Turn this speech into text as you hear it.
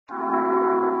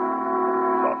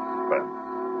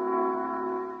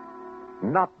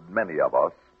Not many of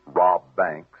us rob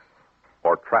banks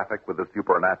or traffic with the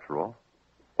supernatural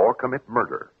or commit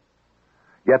murder.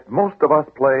 Yet most of us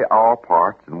play our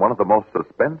parts in one of the most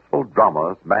suspenseful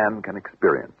dramas man can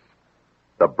experience,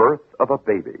 the birth of a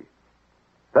baby.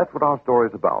 That's what our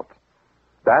story's about.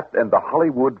 That and the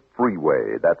Hollywood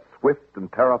Freeway, that swift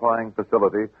and terrifying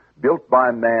facility built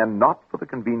by man not for the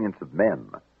convenience of men,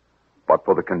 but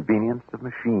for the convenience of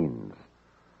machines.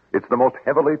 It's the most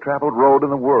heavily traveled road in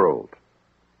the world.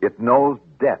 It knows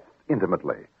death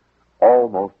intimately,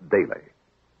 almost daily.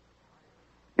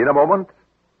 In a moment,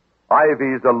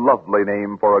 Ivy's a lovely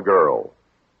name for a girl,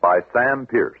 by Sam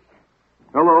Pierce.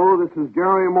 Hello, this is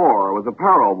Gary Moore with a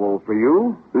parable for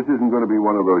you. This isn't going to be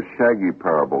one of those shaggy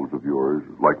parables of yours,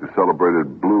 like the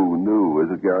celebrated Blue New,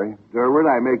 is it, Gary? Derwin,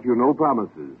 I make you no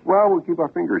promises. Well, we'll keep our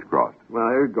fingers crossed. Well,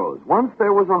 here it goes. Once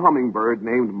there was a hummingbird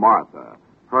named Martha.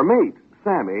 Her mate,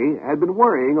 Sammy, had been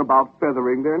worrying about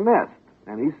feathering their nest,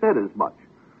 and he said as much.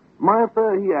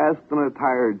 Martha, he asked in a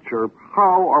tired chirp,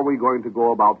 how are we going to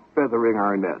go about feathering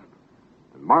our nest?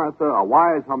 And Martha, a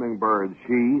wise hummingbird,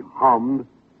 she hummed,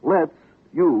 let's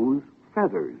use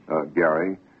feathers.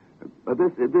 Gary? But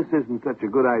this isn't such a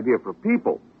good idea for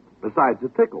people. Besides,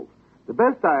 it tickles. The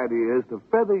best idea is to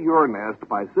feather your nest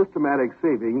by systematic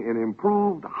saving in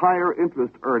improved, higher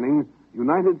interest earning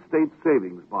United States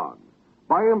savings bonds.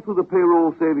 Buy them through the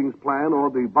payroll savings plan or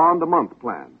the bond-a-month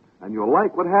plan, and you'll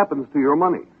like what happens to your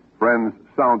money. Friends,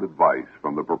 sound advice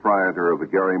from the proprietor of the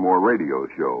Gary Moore Radio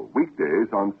Show, weekdays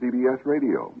on CBS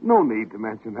Radio. No need to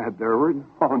mention that, Derwin.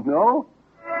 Oh, no?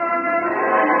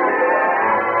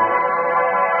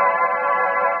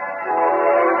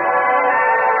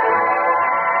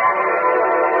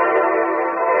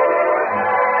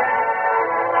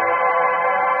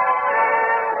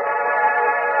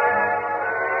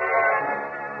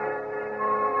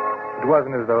 It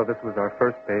wasn't as though this was our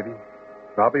first baby.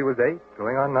 Robbie was 8,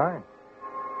 going on 9.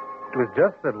 It was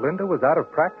just that Linda was out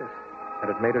of practice,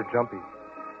 and it made her jumpy.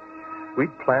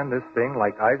 We'd planned this thing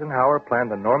like Eisenhower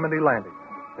planned the Normandy landing,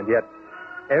 and yet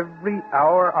every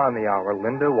hour on the hour,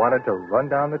 Linda wanted to run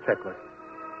down the checklist.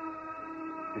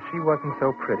 She wasn't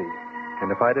so pretty,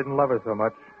 and if I didn't love her so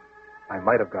much, I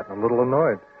might have gotten a little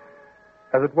annoyed.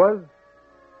 As it was,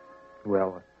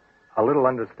 well, a little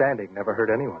understanding never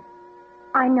hurt anyone.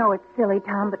 I know it's silly,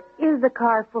 Tom, but is the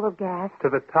car full of gas? To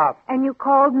the top. And you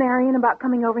called Marion about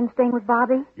coming over and staying with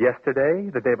Bobby? Yesterday,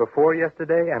 the day before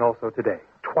yesterday, and also today.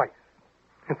 Twice.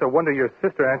 It's a wonder your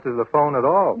sister answers the phone at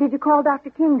all. Did you call Dr.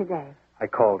 King today? I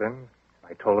called him.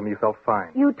 I told him you felt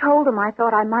fine. You told him. I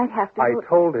thought I might have to... I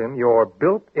told him your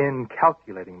built-in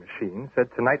calculating machine said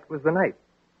tonight was the night.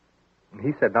 And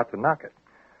he said not to knock it.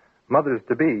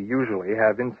 Mothers-to-be usually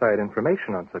have inside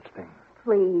information on such things.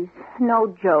 Please,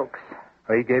 no jokes.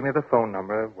 He gave me the phone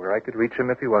number where I could reach him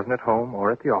if he wasn't at home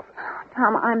or at the office.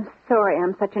 Tom, I'm sorry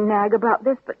I'm such a nag about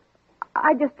this, but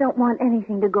I just don't want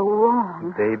anything to go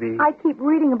wrong. Baby. I keep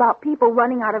reading about people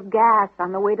running out of gas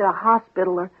on the way to the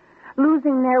hospital or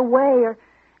losing their way or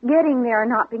getting there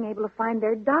and not being able to find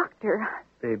their doctor.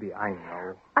 Baby, I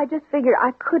know. I just figured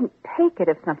I couldn't take it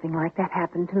if something like that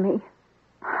happened to me.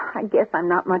 I guess I'm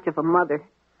not much of a mother.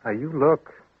 Now, you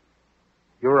look.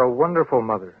 You're a wonderful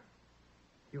mother.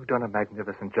 You've done a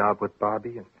magnificent job with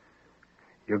Bobby, and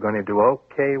you're going to do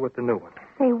okay with the new one.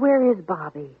 Say, where is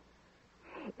Bobby?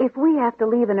 If we have to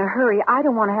leave in a hurry, I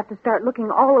don't want to have to start looking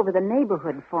all over the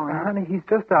neighborhood for him. Honey, he's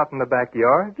just out in the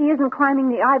backyard. He isn't climbing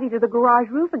the ivy to the garage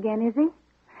roof again, is he?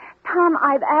 Tom,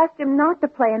 I've asked him not to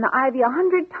play in the ivy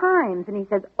 100 times, and he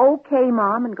says, okay,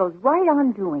 Mom, and goes right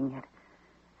on doing it.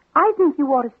 I think you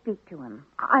ought to speak to him.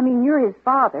 I mean, you're his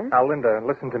father. Now, Linda,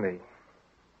 listen to me.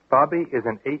 Bobby is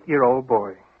an 8-year-old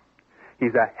boy.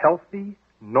 He's a healthy,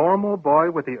 normal boy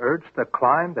with the urge to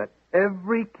climb that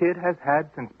every kid has had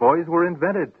since boys were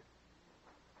invented.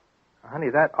 Honey,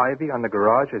 that ivy on the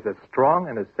garage is as strong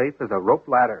and as safe as a rope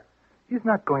ladder. He's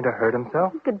not going to hurt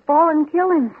himself. He could fall and kill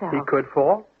himself. He could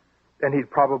fall, and he'd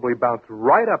probably bounce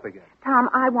right up again. Tom,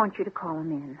 I want you to call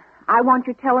him in. I want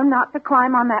you to tell him not to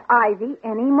climb on that ivy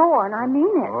anymore, and I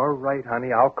mean it. All right,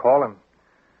 honey, I'll call him.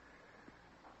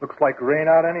 Looks like rain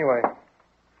out anyway.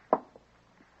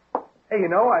 Hey, you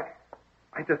know,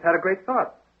 I just had a great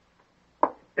thought.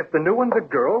 If the new one's a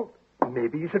girl,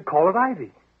 maybe you should call it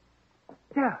Ivy.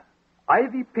 Yeah,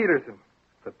 Ivy Peterson.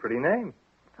 It's a pretty name.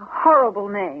 It's a horrible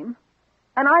name.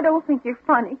 And I don't think you're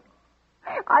funny.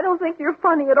 I don't think you're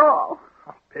funny at all.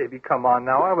 Oh, baby, come on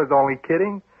now. I was only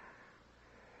kidding.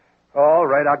 All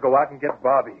right, I'll go out and get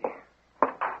Bobby.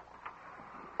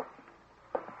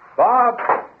 Bob!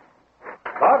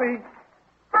 Bobby!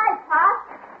 Hi, Pop.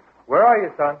 Where are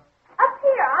you, son? Up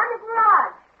here, on the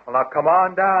garage. Well, now come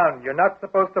on down. You're not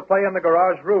supposed to play on the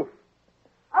garage roof.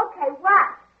 Okay,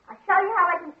 watch. I'll show you how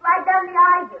I can slide down the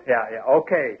ivy. Yeah,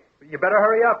 okay. You better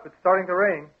hurry up. It's starting to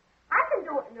rain. I can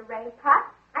do it in the rain, Pop.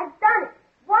 I've done it.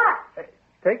 Watch. Hey,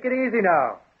 take it easy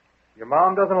now. Your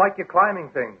mom doesn't like you climbing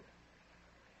things.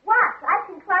 Watch. I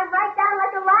can climb right down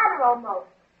like a ladder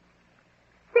almost.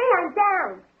 See, I'm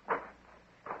down.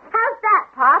 How's that,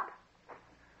 Pop?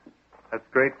 That's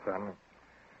great, son.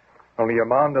 Only your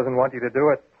mom doesn't want you to do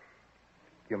it.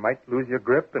 You might lose your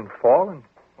grip and fall, and,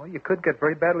 well, you could get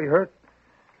very badly hurt.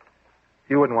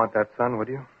 You wouldn't want that, son, would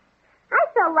you?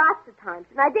 I fell lots of times,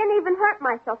 and I didn't even hurt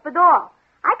myself at all.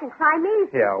 I can climb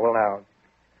easy. Yeah, well, now,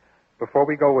 before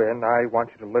we go in, I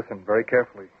want you to listen very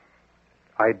carefully.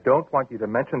 I don't want you to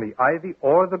mention the ivy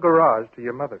or the garage to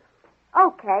your mother.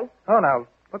 Okay. Oh, now,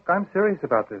 look, I'm serious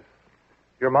about this.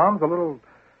 Your mom's a little...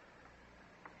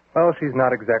 Well, she's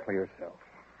not exactly herself.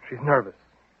 She's nervous.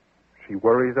 She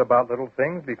worries about little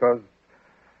things because...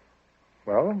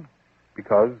 Well,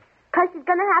 because... Because she's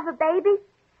going to have a baby?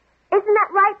 Isn't that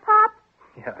right, Pop?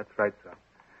 Yeah, that's right, son.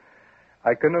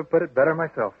 I couldn't have put it better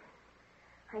myself.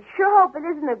 I sure hope it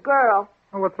isn't a girl.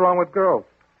 Well, what's wrong with girls?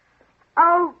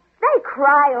 Oh, they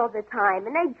cry all the time,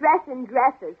 and they dress in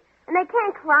dresses, and they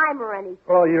can't climb or anything.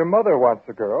 Well, your mother wants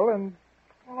a girl, and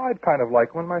well, I'd kind of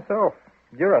like one myself.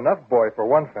 You're enough boy for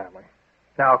one family.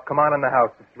 Now, come on in the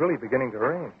house. It's really beginning to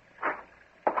rain.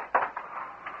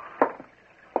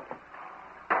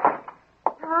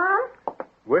 Tom?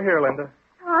 We're here, Linda.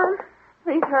 Tom,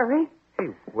 please hurry. Hey,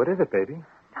 what is it, baby?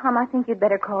 Tom, I think you'd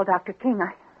better call Dr. King.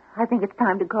 I think it's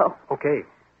time to go. Okay,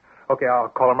 I'll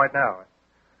call him right now.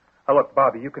 Now, look,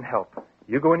 Bobby, you can help.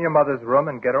 You go in your mother's room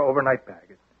and get her overnight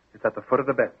bag. It's at the foot of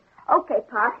the bed. Okay,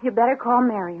 Pop. You better call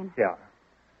Marion. Yeah.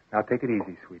 Now, take it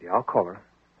easy, sweetie. I'll call her.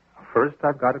 First,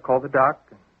 I've got to call the doc,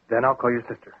 and then I'll call your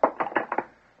sister.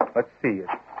 Let's see.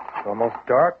 It's almost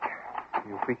dark.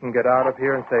 If we can get out of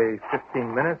here in, say,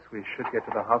 15 minutes, we should get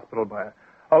to the hospital by...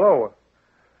 Hello,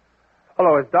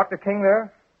 is Dr. King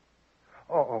there?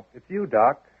 Oh, it's you,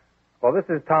 Doc. Well, this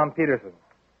is Tom Peterson.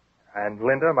 And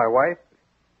Linda, my wife?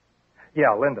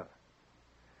 Yeah, Linda.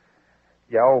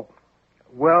 Yeah,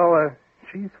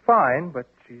 she's fine, but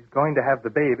she's going to have the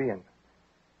baby, and...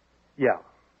 Yeah.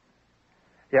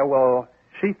 Yeah, well,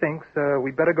 she thinks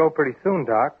we better go pretty soon,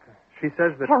 Doc. She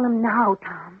says that... Tell him now,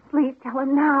 Tom. Please tell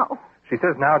him now. She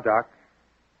says now, Doc.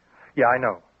 Yeah, I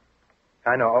know.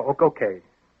 Okay.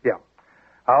 Yeah.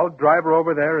 I'll drive her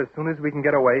over there as soon as we can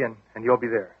get away, and you'll be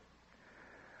there.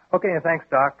 Okay, and thanks,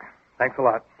 Doc. Thanks a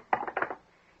lot.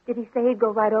 Did he say he'd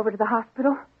go right over to the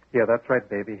hospital? Yeah, that's right,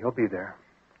 baby. He'll be there.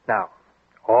 Now,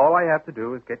 all I have to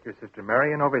do is get your sister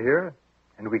Marion over here,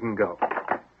 and we can go.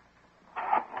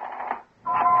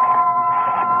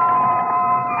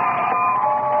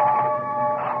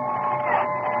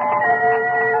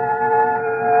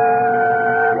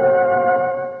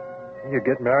 You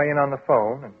get Marion on the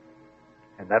phone,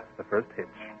 and that's the first hitch.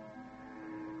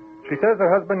 She says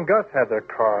her husband Gus had their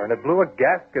car, and it blew a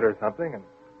gasket or something, and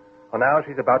well, now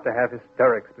she's about to have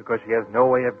hysterics because she has no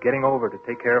way of getting over to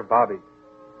take care of Bobby.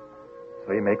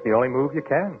 So you make the only move you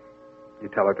can. You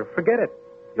tell her to forget it.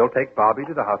 You'll take Bobby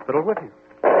to the hospital with you.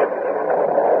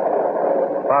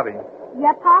 Bobby.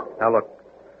 Yeah, Pop? Now, look,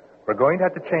 we're going to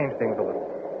have to change things a little.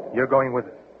 You're going with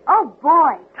us. Oh,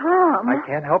 boy. Tom. I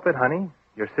can't help it, honey.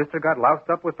 Your sister got loused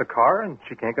up with the car, and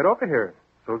she can't get over here.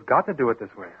 So it's got to do it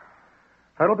this way.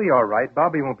 That'll be all right.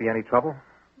 Bobby won't be any trouble.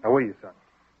 Now, will you, son?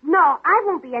 No, I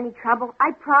won't be any trouble.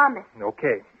 I promise.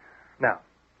 Okay. Now,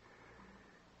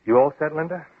 you all set,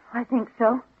 Linda? I think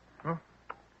so.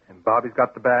 And Bobby's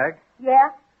got the bag? Yeah?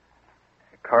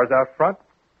 The car's out front?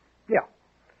 Yeah.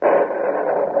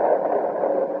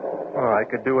 Well, I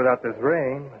could do without this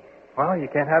rain. Well, you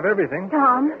can't have everything.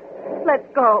 Tom, let's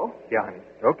go. Yeah, honey.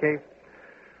 Okay.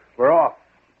 We're off.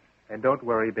 And don't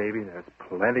worry, baby. There's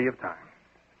plenty of time.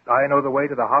 I know the way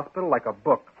to the hospital like a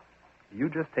book. You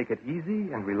just take it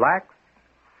easy and relax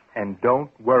and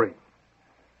don't worry.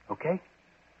 Okay?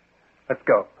 Let's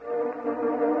go.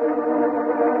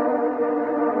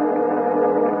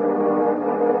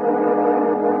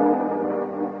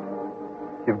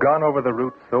 You've gone over the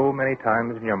route so many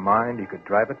times in your mind you could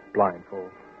drive it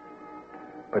blindfold.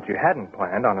 But you hadn't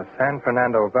planned on a San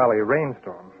Fernando Valley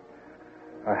rainstorm.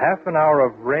 A half an hour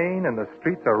of rain and the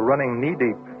streets are running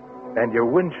knee-deep, and your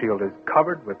windshield is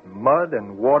covered with mud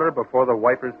and water before the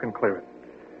wipers can clear it.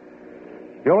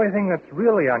 The only thing that's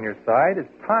really on your side is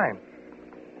time,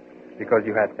 because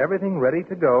you had everything ready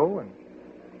to go, and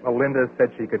well, Linda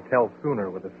said she could tell sooner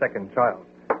with a second child.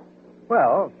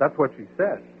 Well, that's what she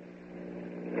said.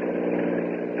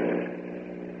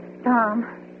 Tom,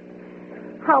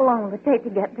 How long will it take to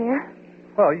get there?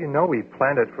 Well, you know we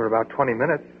planned it for about 20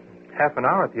 minutes. Half an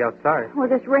hour at the outside. With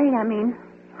this rain, I mean.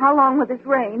 How long will this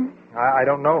rain? I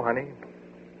don't know, honey.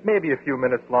 Maybe a few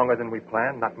minutes longer than we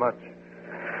planned. Not much.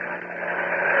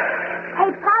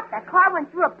 Hey, Pop, that car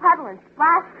went through a puddle and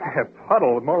splashed us. A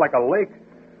puddle, more like a lake.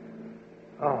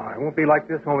 Oh, it won't be like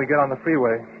this when we get on the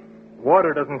freeway.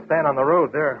 Water doesn't stand on the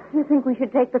road there. You think we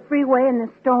should take the freeway in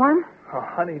this storm? Oh,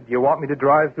 honey, do you want me to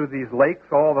drive through these lakes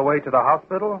all the way to the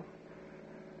hospital?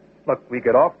 Look, we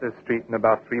get off this street in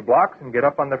about 3 blocks and get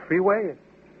up on the freeway.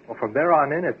 Well, from there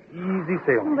on in, it's easy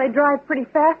sailing. Well, they drive pretty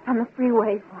fast on the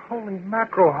freeways. Holy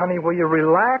mackerel, honey, will you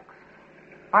relax?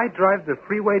 I drive the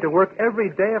freeway to work every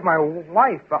day of my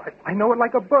life. I know it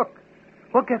like a book.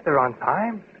 We'll get there on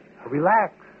time.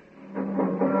 Relax.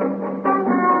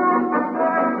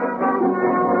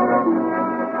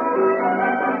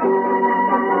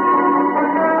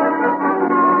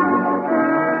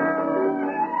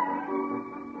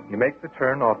 You make the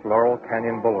turn off Laurel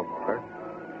Canyon Boulevard,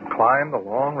 climb the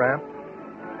long ramp,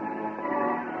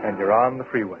 and you're on the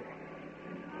freeway.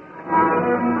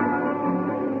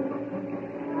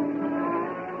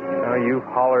 Now, you've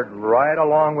hollered right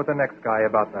along with the next guy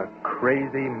about the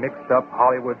crazy, mixed-up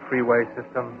Hollywood freeway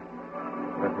system.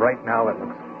 But right now, it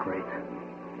looks great.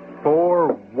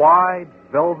 4 wide,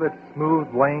 velvet, smooth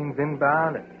lanes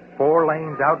inbound and 4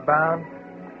 lanes outbound,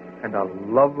 and a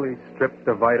lovely strip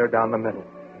divider down the middle.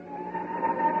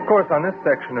 Of course, on this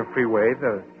section of freeway,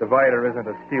 the divider isn't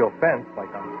a steel fence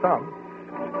like on some.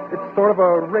 It's sort of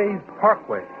a raised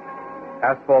parkway.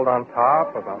 Asphalt on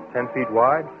top, about 10 feet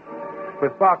wide,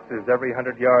 with boxes every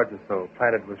 100 yards or so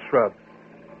planted with shrubs.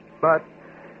 But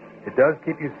it does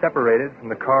keep you separated from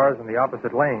the cars in the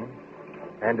opposite lane.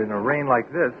 And in a rain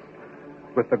like this,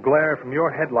 with the glare from your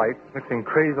headlights mixing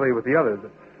crazily with the others,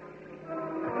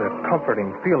 it's a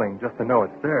comforting feeling just to know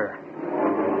it's there.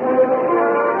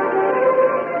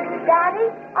 Daddy,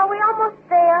 are we almost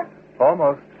there?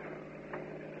 Almost.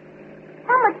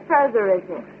 How much further is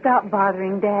it? Stop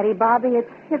bothering Daddy, Bobby.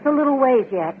 It's a little ways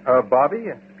yet.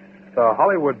 Bobby, the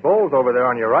Hollywood Bowl's over there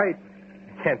on your right.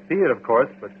 You can't see it, of course,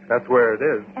 but that's where it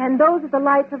is. And those are the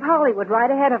lights of Hollywood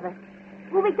right ahead of us.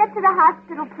 Will we get to the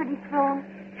hospital pretty soon?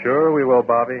 Sure we will,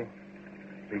 Bobby.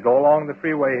 We go along the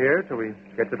freeway here till we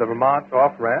get to the Vermont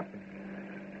off-ramp.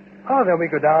 Oh, then we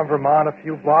go down Vermont a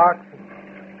few blocks,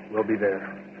 and we'll be there.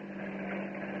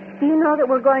 Do you know that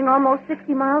we're going almost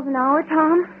 60 miles an hour,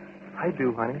 Tom? I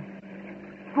do, honey.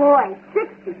 Boy,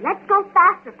 60. Let's go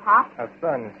faster, Pop. Now,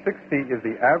 son, 60 is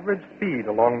the average speed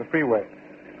along the freeway.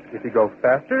 If you go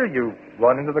faster, you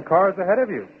run into the cars ahead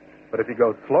of you. But if you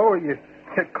go slower, you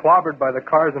get clobbered by the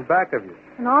cars in back of you.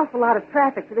 An awful lot of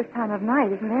traffic for this time of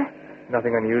night, isn't there?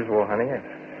 Nothing unusual, honey.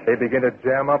 They begin to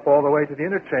jam up all the way to the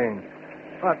interchange.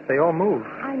 But they all move.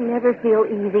 I never feel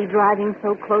easy driving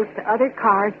so close to other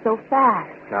cars so fast.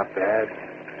 Not bad.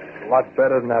 A lot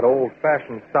better than that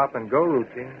old-fashioned stop-and-go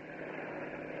routine.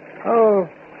 Oh,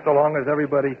 so long as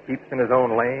everybody keeps in his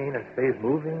own lane and stays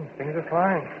moving, things are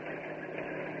fine.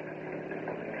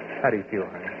 How do you feel,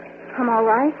 honey? I'm all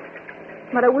right,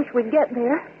 but I wish we'd get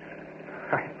there.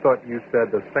 I thought you said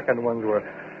the second ones were,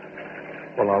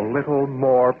 well, a little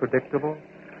more predictable.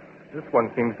 This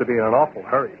one seems to be in an awful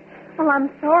hurry. Well, I'm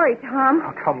sorry, Tom.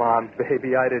 Oh, come on,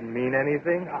 baby. I didn't mean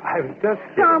anything. I was just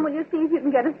kidding. Tom, will you see if you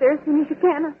can get us there as soon as you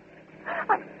can?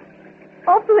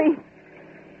 Oh, please.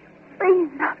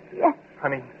 Please, not yet.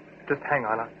 Honey, just hang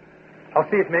on. I'll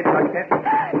see if maybe I can.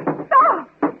 Stop!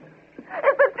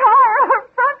 It's a tire, our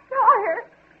front tire.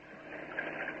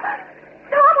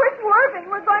 Tom, we're swerving.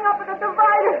 We're going up at the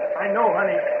divider. I know,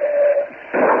 honey.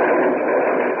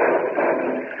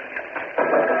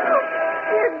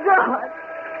 Dear God.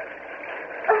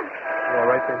 You all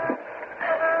right, baby?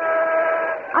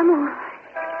 I'm all right.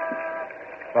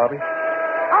 Bobby?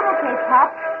 I'm okay, Pop.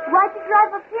 Why'd you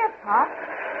drive up here, Pop?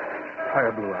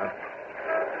 Tire blew out.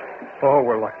 Oh,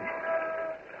 we're lucky.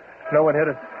 No one hit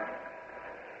us.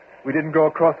 We didn't go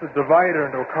across the divider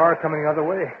into a car coming the other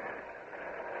way.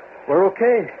 We're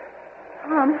okay.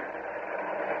 Tom,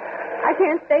 I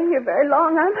can't stay here very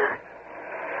long.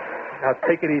 Now,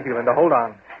 take it easy, Linda. Hold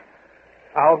on.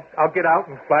 I'll get out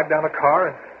and flag down a car,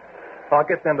 and I'll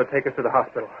get them to take us to the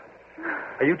hospital.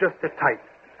 Now, you just sit tight.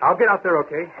 I'll get out there,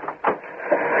 okay?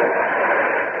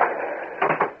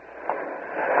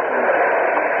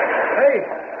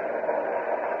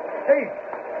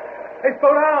 Hey,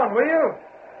 slow down, will you?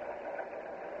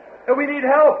 We need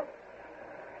help.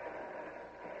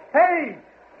 Hey!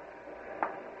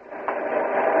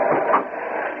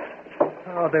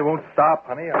 Oh, they won't stop,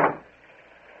 honey.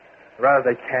 Rather,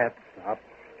 they can't stop.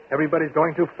 Everybody's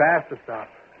going too fast to stop.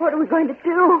 What are we going to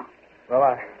do? Well,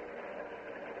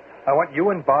 I want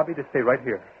you and Bobby to stay right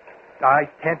here. I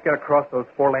can't get across those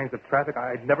 4 lanes of traffic.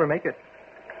 I'd never make it.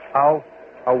 I'll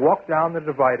walk down the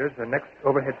dividers, the next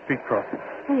overhead street crossing.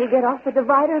 Can you get off the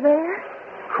divider there?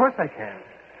 Of course I can.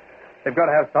 They've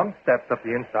got to have some steps up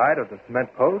the inside of the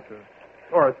cement post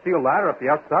or a steel ladder up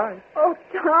the outside. Oh,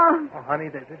 Tom. Oh,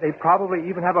 honey, they probably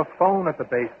even have a phone at the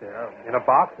base there, in a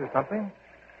box or something.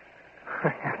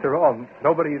 After all,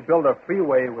 nobody'd build a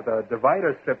freeway with a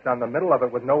divider strip down the middle of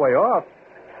it with no way off.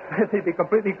 They'd be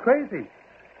completely crazy.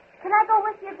 Can I go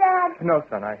with you, Dad? No,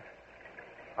 son, I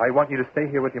want you to stay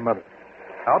here with your mother.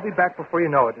 I'll be back before you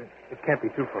know it. It can't be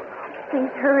too far.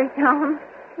 Please hurry, Tom.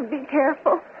 Be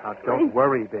careful. Now, don't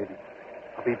worry, baby.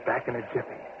 I'll be back in a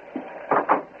jiffy.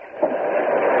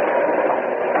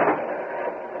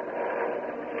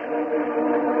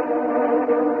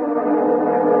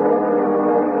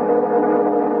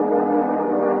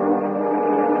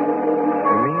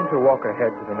 You mean to walk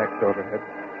ahead to the next overhead.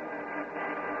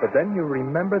 But then you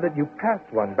remember that you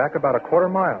passed one back about a quarter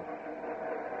mile.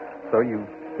 So you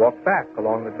walk back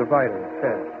along the divider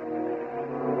instead.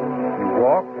 You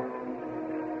walk,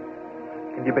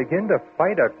 and you begin to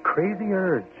fight a crazy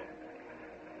urge.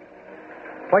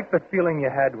 It's like the feeling you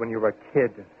had when you were a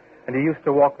kid and you used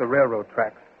to walk the railroad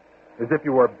tracks, as if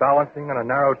you were balancing on a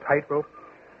narrow tightrope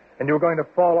and you were going to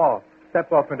fall off,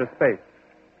 step off into space.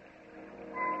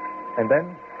 And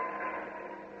then,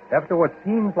 after what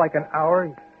seems like an hour,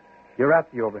 you're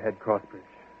at the overhead cross bridge.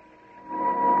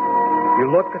 You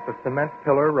look at the cement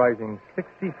pillar rising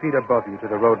 60 feet above you to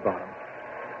the road bottom,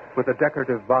 with the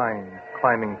decorative vines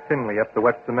climbing thinly up the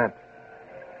wet cement.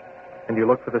 And you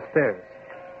look for the stairs,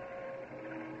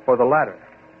 or the ladder,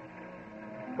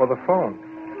 or the phone.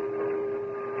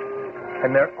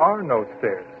 And there are no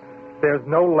stairs. There's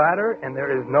no ladder, and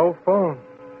there is no phone.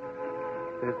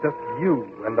 There's just you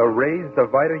and the raised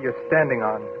divider you're standing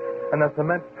on, and the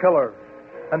cement pillar,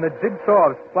 and the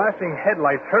jigsaw of splashing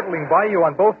headlights hurtling by you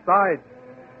on both sides,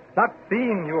 not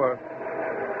seeing you or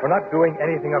not doing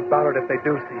anything about it if they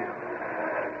do see you.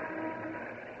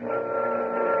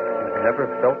 You've never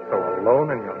felt so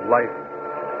alone in your life.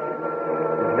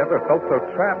 You've never felt so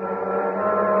trapped.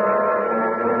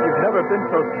 You've never been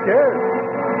so scared.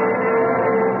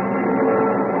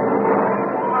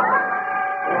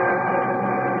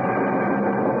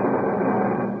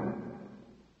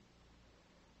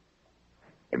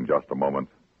 In just a moment,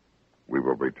 we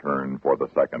will return for the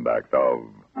second act of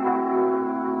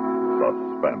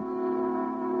Suspense.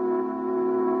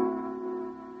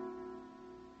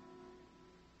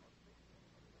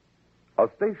 A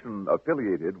station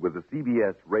affiliated with the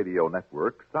CBS radio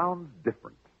network sounds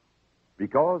different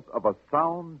because of a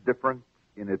sound difference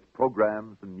in its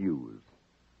programs and news.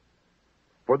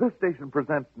 For this station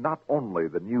presents not only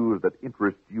the news that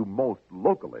interests you most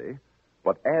locally,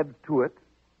 but adds to it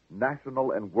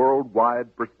national and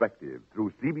worldwide perspective through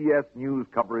CBS News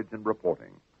coverage and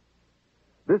reporting.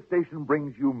 This station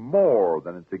brings you more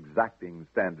than its exacting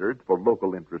standards for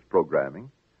local interest programming.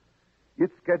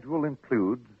 Its schedule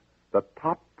includes the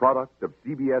top product of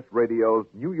CBS Radio's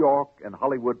New York and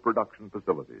Hollywood production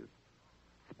facilities,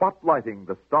 spotlighting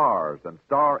the stars and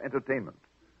star entertainment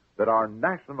that are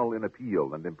national in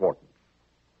appeal and importance.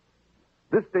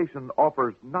 This station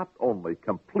offers not only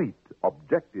complete,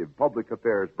 objective public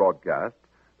affairs broadcasts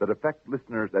that affect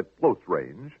listeners at close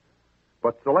range,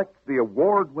 but selects the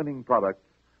award-winning products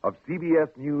of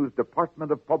CBS News'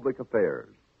 Department of Public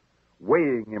Affairs,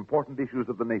 weighing important issues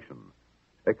of the nation,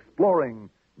 exploring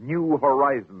new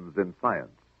horizons in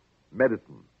science,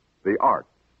 medicine, the arts,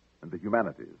 and the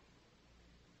humanities.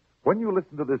 When you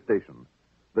listen to this station,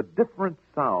 the different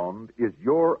sound is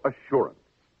your assurance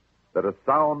that a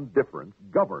sound difference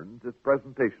governs its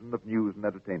presentation of news and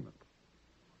entertainment.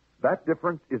 That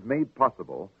difference is made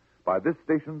possible by this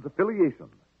station's affiliation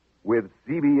with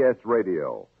CBS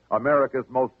Radio, America's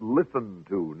most listened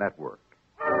to network.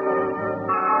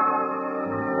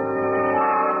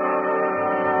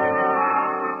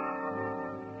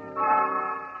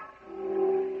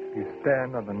 You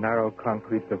stand on the narrow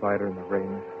concrete divider in the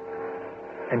rain,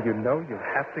 and you know you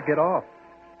have to get off.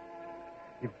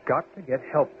 You've got to get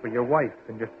help for your wife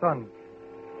and your son.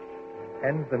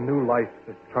 And the new life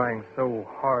that's trying so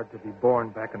hard to be born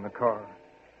back in the car.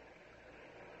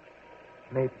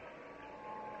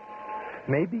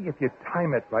 Maybe if you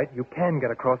time it right, you can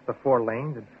get across the 4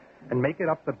 lanes and make it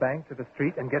up the bank to the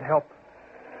street and get help.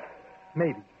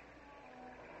 Maybe.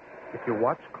 If you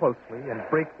watch closely and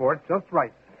brake for it just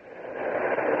right.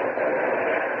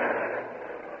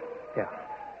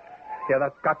 Yeah,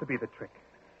 that's got to be the trick.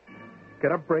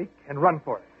 Get a brake and run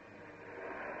for it.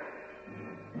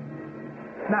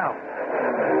 Now.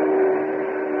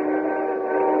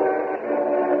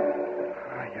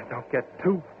 get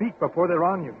 2 feet before they're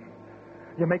on you.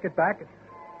 You make it back,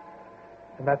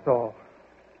 and that's all.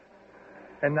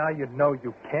 And now you know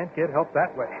you can't get help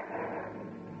that way.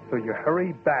 So you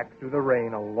hurry back through the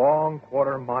rain a long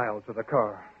quarter-mile to the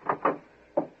car.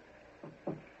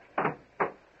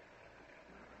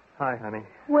 Hi, honey.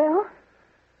 Well?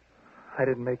 I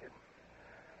didn't make it.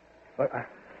 But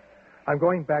I'm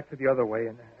going back to the other way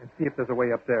and see if there's a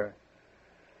way up there.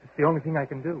 It's the only thing I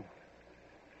can do.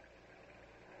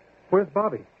 Where's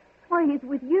Bobby? Why, he's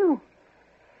with you.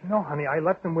 No, honey, I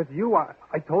left him with you.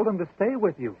 I told him to stay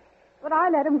with you. But I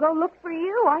let him go look for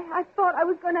you. I thought I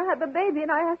was going to have a baby,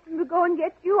 and I asked him to go and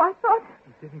get you. I thought...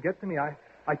 He didn't get to me. I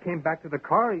came back to the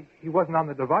car. He wasn't on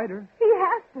the divider. He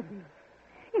has to be.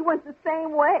 He went the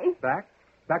same way. Back?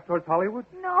 Back towards Hollywood?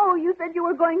 No, you said you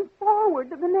were going forward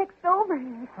to the next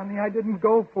overhead. Honey, I didn't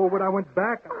go forward. I went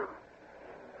back. Oh,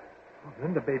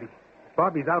 Linda, baby.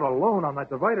 Bobby's out alone on that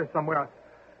divider somewhere.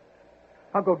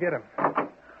 I'll go get him.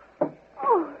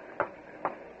 Oh.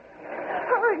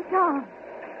 Hurry, Tom.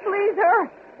 Please hurry.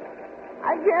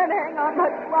 I can't hang on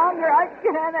much longer. I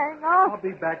can't hang on. I'll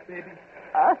be back, baby.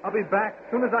 I'll be back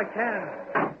as soon as I can.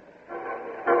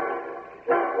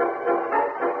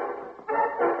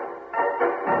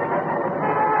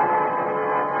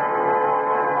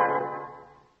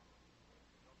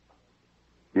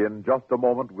 In just a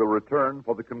moment, we'll return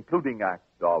for the concluding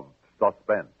act of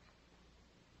Suspense.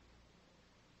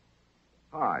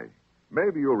 Hi.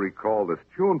 Maybe you'll recall this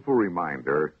tuneful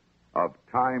reminder of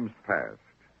times past.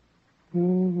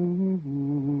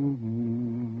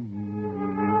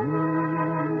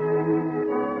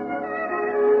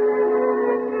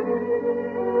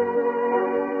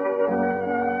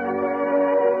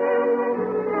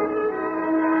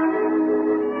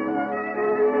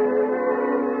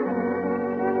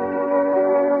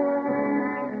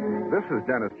 This is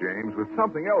Dennis James with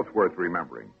something else worth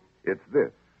remembering. It's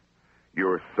this.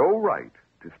 You're so right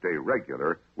to stay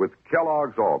regular with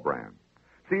Kellogg's All Brand.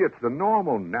 See, it's the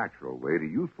normal, natural way to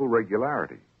youthful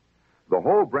regularity. The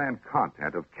whole brand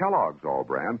content of Kellogg's All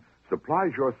Brand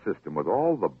supplies your system with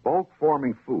all the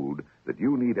bulk-forming food that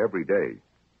you need every day.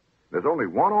 There's only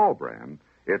one All Brand.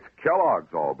 It's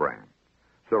Kellogg's All Brand.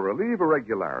 So relieve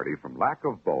irregularity from lack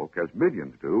of bulk, as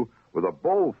millions do, with a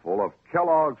bowl full of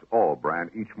Kellogg's All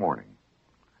Brand each morning.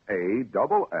 ALL-BRAN.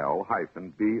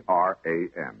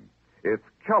 It's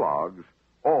Kellogg's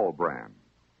All Brand.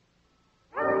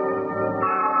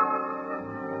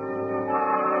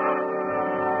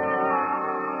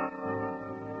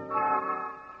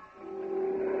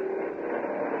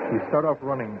 You start off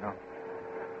running now.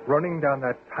 Running down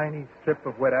that tiny strip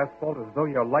of wet asphalt as though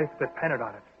your life depended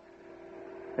on it.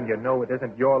 And you know it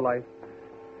isn't your life.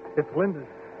 It's Linda's.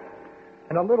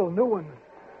 And a little new one.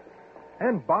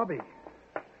 And Bobby.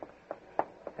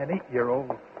 An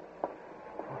 8-year-old.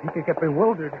 He could get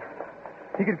bewildered.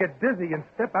 He could get dizzy and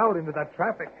step out into that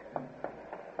traffic.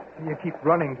 And you keep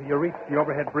running till you reach the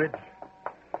overhead bridge.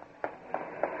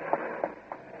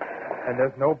 And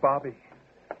there's no Bobby.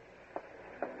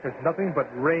 There's nothing but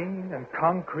rain and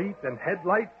concrete and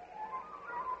headlights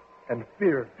and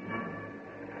fear.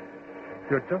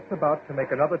 You're just about to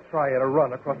make another try at a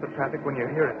run across the traffic when you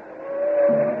hear it.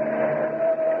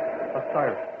 A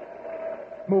siren.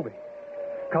 Moving.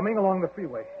 Coming along the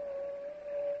freeway.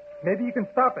 Maybe you can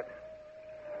stop it.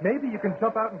 Maybe you can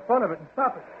jump out in front of it and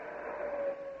stop it.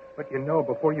 But you know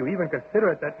before you even consider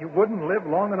it that you wouldn't live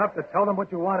long enough to tell them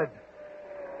what you wanted.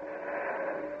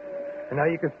 And now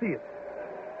you can see it.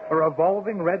 A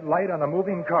revolving red light on a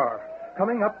moving car,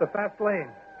 coming up the fast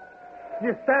lane.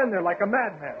 You stand there like a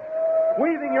madman,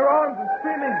 waving your arms and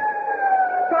screaming,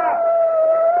 "Stop!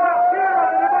 Stop here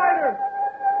on the divider!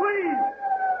 Please!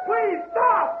 Please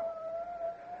stop!"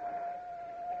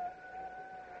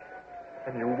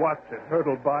 And you watch it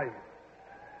hurtle by you.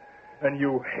 And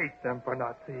you hate them for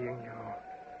not seeing you.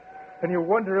 And you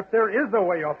wonder if there is a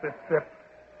way off this strip.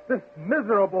 This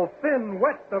miserable, thin,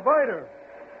 wet divider.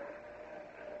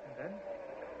 And then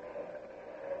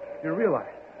you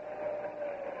realize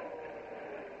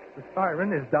the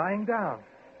siren is dying down.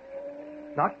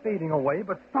 Not fading away,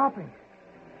 but stopping.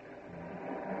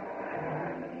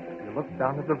 You look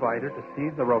down the divider to see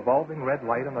the revolving red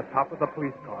light on the top of the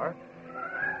police car,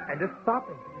 and it's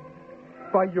stopping.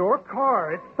 By your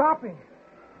car, it's stopping.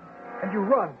 And you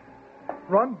run.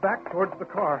 Run back towards the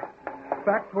car.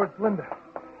 Back towards Linda.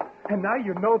 And now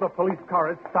you know the police car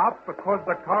has stopped because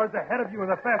the cars ahead of you in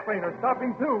the fast lane are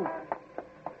stopping too.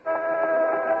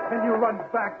 And you run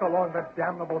back along the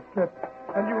damnable strip.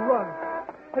 And you run.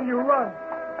 And you run.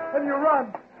 And you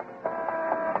run.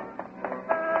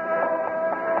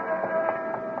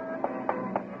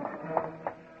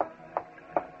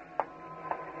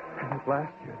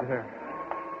 last, you're there.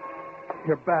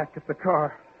 You're back at the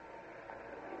car.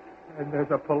 And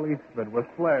there's a policeman with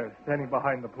flares standing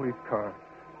behind the police car.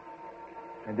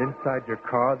 And inside your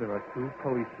car, there are 2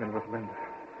 policemen with Linda.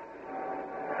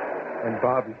 And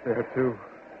Bobby's there, too.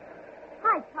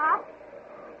 Hi, Pop.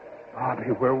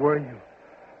 Bobby, where were you?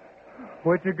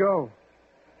 Where'd you go?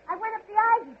 I went up the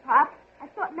ivy, Pop. I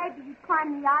thought maybe you'd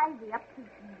climb the ivy up to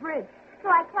the bridge. So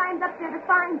I climbed up there to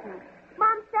find you.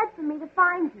 Mom said for me to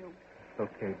find you. It's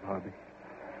okay, Bobby.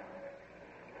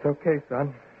 It's okay,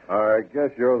 son. I guess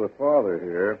you're the father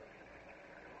here.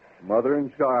 Mother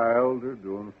and child are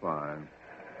doing fine.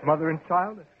 Mother and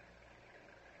child?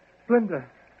 Linda.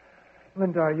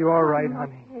 Linda, are you all right,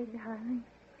 honey? Okay, darling.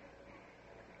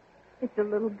 It's a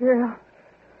little girl.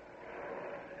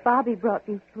 Bobby brought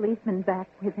these policemen back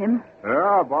with him.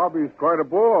 Yeah, Bobby's quite a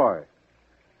boy.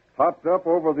 Hopped up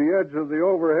over the edge of the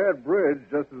overhead bridge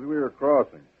just as we were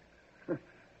crossing.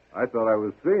 I thought I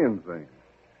was seeing things.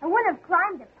 I wouldn't have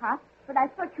climbed it, Pop, but I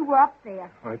thought you were up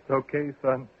there. Oh, it's okay,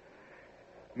 son.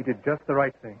 You did just the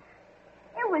right thing.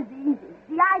 It was easy.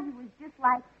 The ivy was just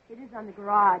like it is on the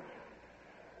garage.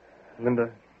 Linda,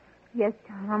 Yes,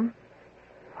 Tom.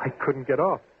 I couldn't get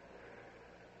off.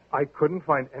 I couldn't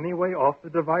find any way off the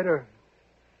divider.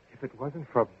 If it wasn't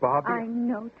for Bobby... I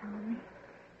know, Tommy.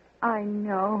 I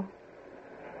know.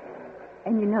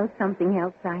 And you know something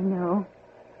else I know.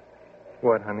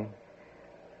 What, honey?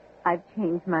 I've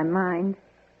changed my mind.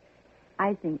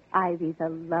 I think Ivy's a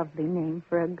lovely name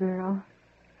for a girl.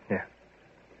 Yeah.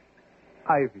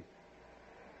 Ivy.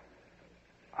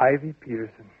 Ivy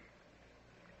Peterson.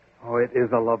 Oh, it is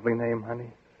a lovely name,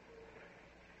 honey.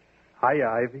 Hiya,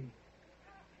 Ivy.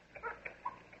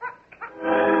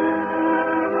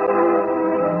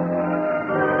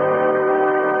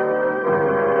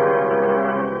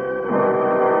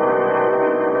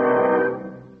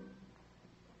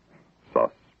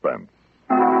 Suspense.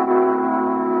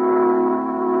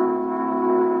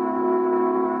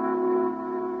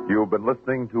 You've been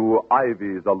listening to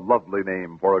Ivy's a Lovely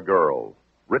Name for a Girl,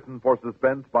 written for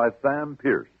Suspense by Sam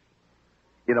Pierce.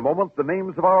 In a moment, the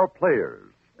names of our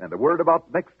players and a word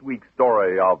about next week's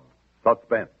story of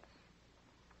Suspense.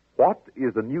 What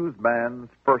is a newsman's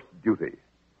first duty?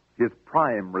 His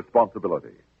prime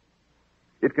responsibility?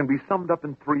 It can be summed up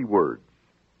in 3 words.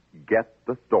 Get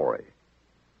the story.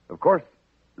 Of course,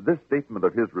 this statement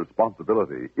of his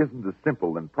responsibility isn't as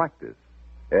simple in practice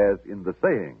as in the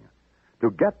saying. To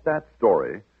get that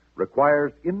story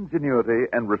requires ingenuity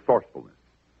and resourcefulness,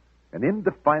 an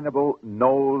indefinable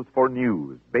nose for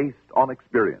news based on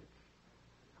experience.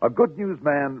 A good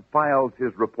newsman files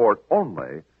his report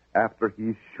only after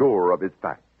he's sure of his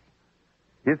facts.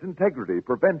 His integrity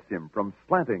prevents him from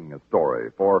slanting a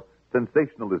story for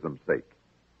sensationalism's sake.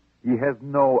 He has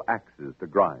no axes to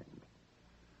grind.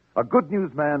 A good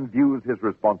newsman views his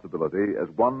responsibility as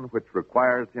one which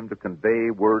requires him to convey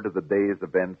word of the day's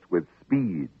events with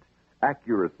speed,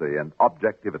 accuracy, and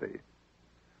objectivity.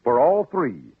 For all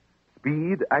 3,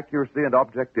 speed, accuracy, and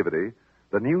objectivity,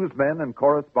 the newsmen and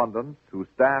correspondents who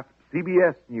staff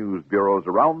CBS news bureaus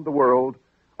around the world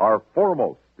are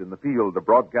foremost in the field of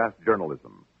broadcast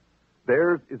journalism.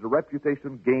 Theirs is a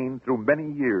reputation gained through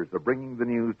many years of bringing the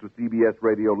news to CBS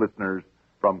radio listeners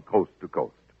from coast to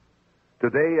coast.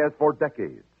 Today, as for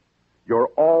decades, you're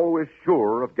always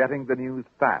sure of getting the news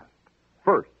fast,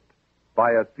 first,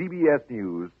 via CBS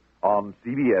News on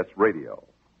CBS Radio.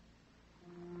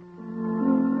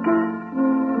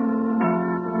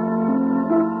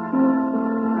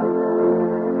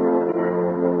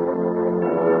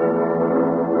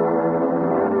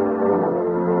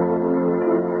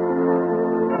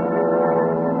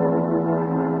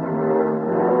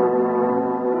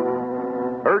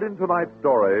 Heard in tonight's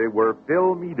story were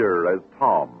Phil Meader as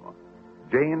Tom,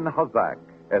 Jane Huzzack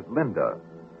as Linda,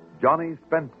 Johnny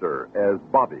Spencer as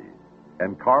Bobby,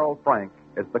 and Carl Frank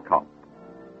as the cop.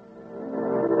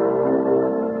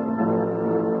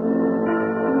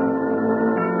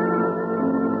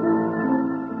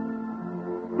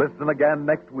 Listen again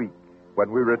next week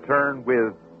when we return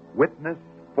with Witness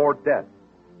for Death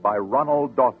by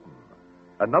Ronald Dawson.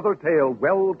 Another tale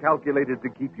well calculated to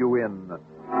keep you in